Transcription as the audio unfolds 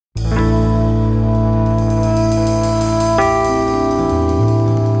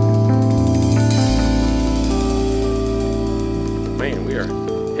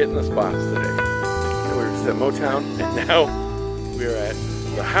of spots today. We were just at Motown, and now we are at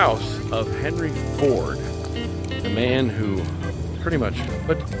the house of Henry Ford, the man who pretty much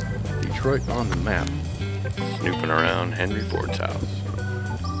put Detroit on the map. Snooping around Henry Ford's house.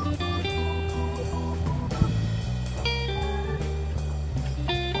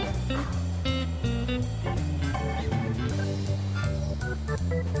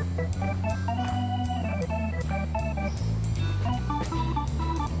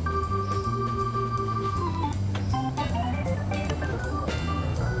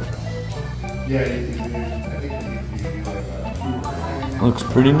 Looks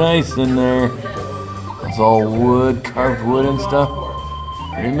pretty nice in there. It's all wood, carved wood and stuff.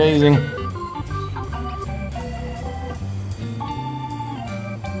 Pretty amazing.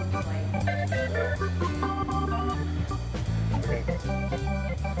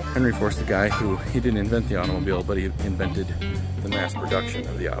 Henry Ford's the guy who, he didn't invent the automobile, but he invented the mass production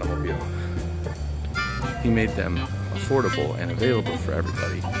of the automobile. He made them affordable and available for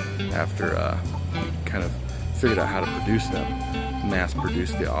everybody after kind of figured out how to produce them, mass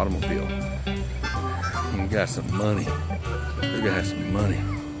produce the automobile. He got some money. This guy has some money.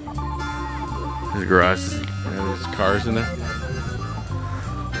 His garage, there's cars in there.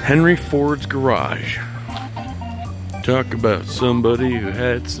 Henry Ford's garage. Talk about somebody who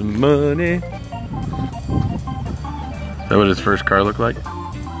had some money. Is that what his first car looked like? There's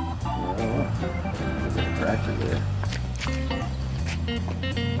a tractor there.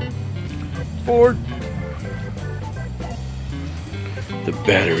 Ford. The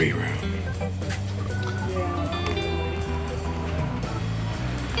battery room.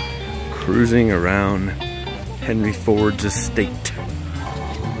 Cruising around Henry Ford's estate.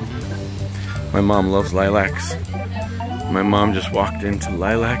 My mom loves lilacs. My mom just walked into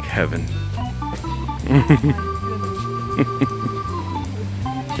lilac heaven.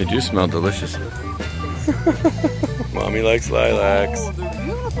 They do smell delicious. Mommy likes lilacs. Oh, they're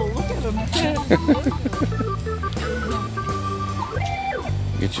beautiful. Look at them.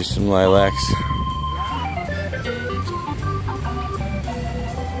 Get you some lilacs.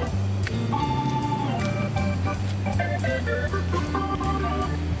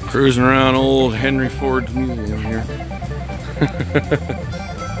 Cruising around old Henry Ford's museum here.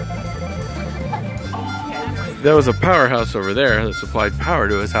 There was a powerhouse over there that supplied power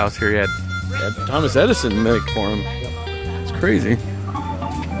to his house here. He had Thomas Edison make for him. It's crazy.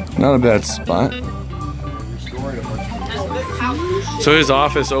 Not a bad spot. So his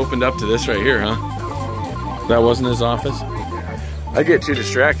office opened up to this right here, huh? That wasn't his office? I get too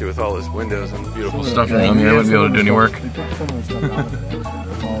distracted with all these windows and beautiful stuff around me. I wouldn't be able to do any work.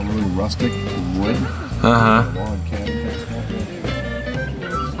 All really rustic wood. Uh-huh.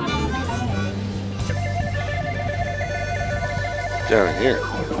 Down here.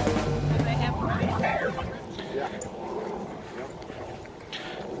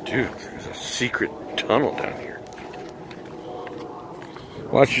 Dude, there's a secret tunnel down here.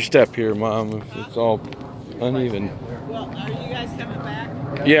 Watch your step here, Mom. It's all uneven. Well, are you guys coming back?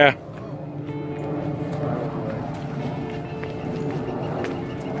 Yeah.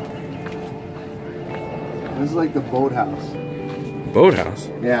 This is like the boathouse. Boathouse?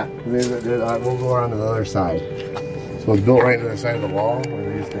 Yeah. We'll go around to the other side. So it's built right to the side of the wall where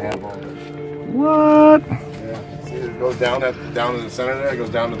they used to have all this. What? Yeah. See, it goes down in the center there. It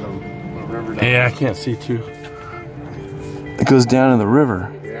goes down to the river. Down Yeah, I can't see too. It goes down in the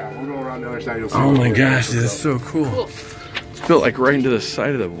river. Yeah, we'll go around the other side. You'll see. Oh my gosh, dude, that's so cool. It's built like right into the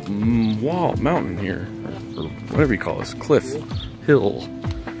side of the wall, mountain here, or whatever you call this, cliff, hill.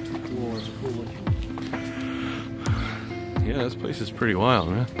 Yeah, this place is pretty wild,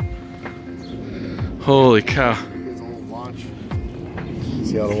 man. Holy cow.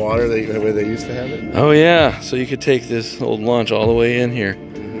 See all the water the way they used to have it? Oh yeah, so you could take this old launch all the way in here.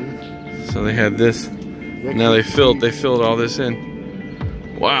 So they had this. Now they filled all this in.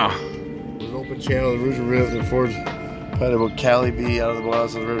 Wow. There's an open channel, the Rouge River, the Ford's kind of a Cali Bee out of the bottom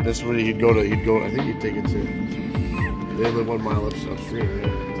of the river. This is where he'd go, I think he'd take it to. They live 1 mile upstream.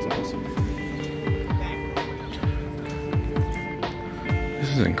 Yeah, it's awesome. This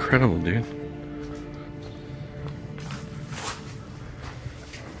is incredible, dude.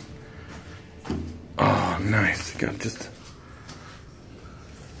 Oh, nice. Got just.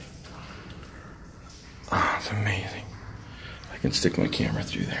 Oh, it's amazing. I can stick my camera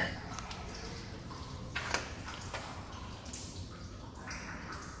through there.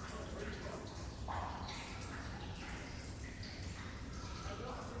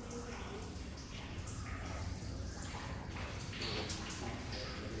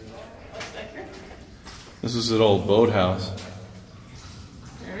 This is an old boathouse.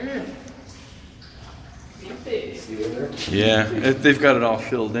 Yeah, they've got it all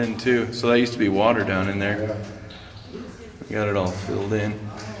filled in too. So that used to be water down in there. They got it all filled in.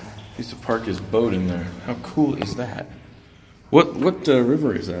 He used to park his boat in there. How cool is that? What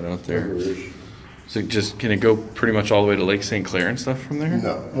river is that out there? So can it go pretty much all the way to Lake St. Clair and stuff from there?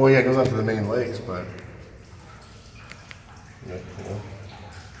 No. Well, yeah, it goes out to the main lakes, but. Yeah, yeah.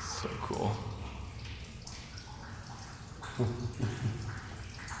 So cool.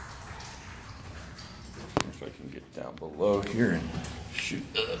 If I can get down below here and shoot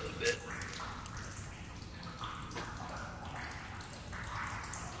up a bit.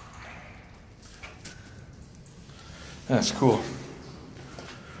 That's cool.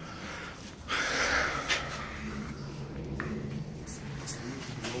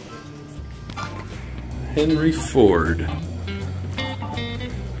 Henry Ford.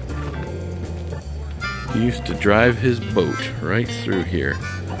 He used to drive his boat right through here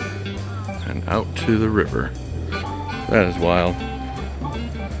and out to the river. That is wild.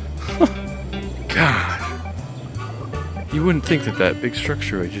 God. You wouldn't think that that big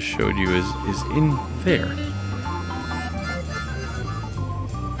structure I just showed you is in there.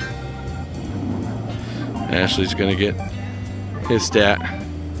 Ashley's gonna get his stat.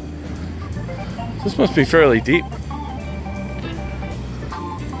 This must be fairly deep.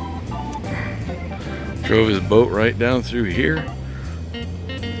 Drove his boat right down through here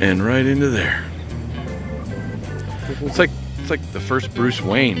and right into there. It's like the first Bruce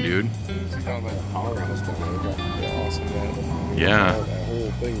Wayne, dude. Yeah.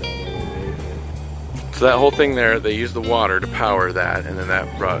 So that whole thing there, they used the water to power that, and then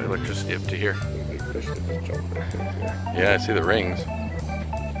that brought electricity up to here. Yeah, I see the rings.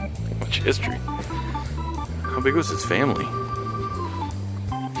 Much history. How big was his family?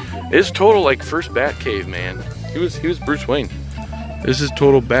 It's total like first Bat Cave, man. He was Bruce Wayne. This is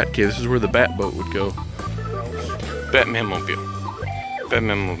total Bat Cave. This is where the Bat boat would go. Batman-mobile.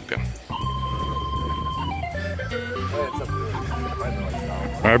 Batman-mobile.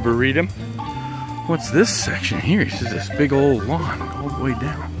 Arboretum. What's this section here? This is this big old lawn all the way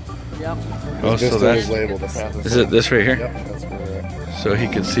down. Yep. Oh, so that's labeled. Is it this right here? Yep, that's where we're at. So he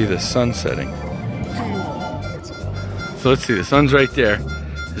could see the sun setting. So let's see, the sun's right there.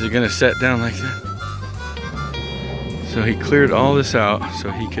 Is it gonna set down like that? So he cleared all this out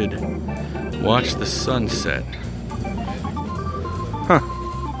so he could watch the sunset. Huh.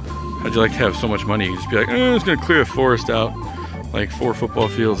 How'd you like to have so much money? You just be like, oh, I'm just gonna clear a forest out, like 4 football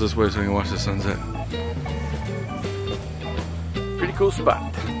fields this way so I can watch the sunset. Pretty cool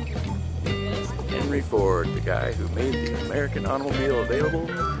spot. Henry Ford, the guy who made the American automobile available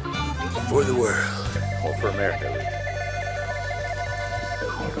for the world. Well, for America.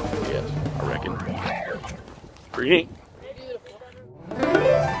 Yes, I reckon. Pretty neat.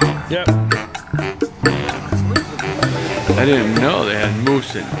 Yep. I didn't know they had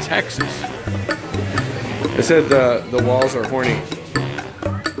moose in Texas. They said the walls are horny.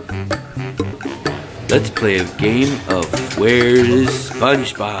 Let's play a game of Where's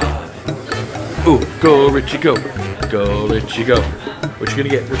SpongeBob? Ooh, go Richie go. Go Richie go. What you gonna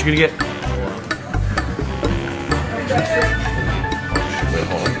get? What you gonna get?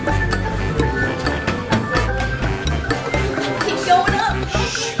 Keep going up.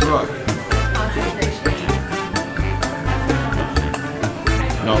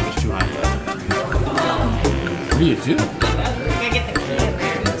 No, it's too high. What do you do?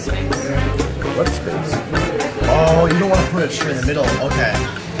 What space? Oh, you don't want to put it straight in the middle. Okay.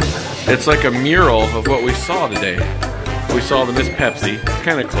 It's like a mural of what we saw today. We saw the Miss Pepsi,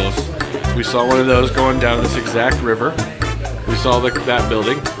 kind of close. We saw one of those going down this exact river. We saw that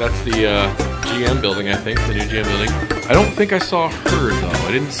building. That's the GM building, I think, the new GM building. I don't think I saw her, though.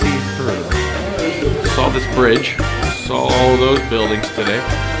 I didn't see her. Saw this bridge. Saw all those buildings today.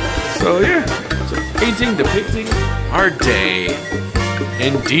 So, yeah, it's a painting depicting our day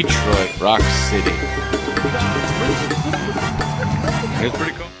in Detroit, Rock City. It's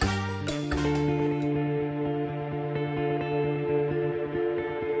pretty cool.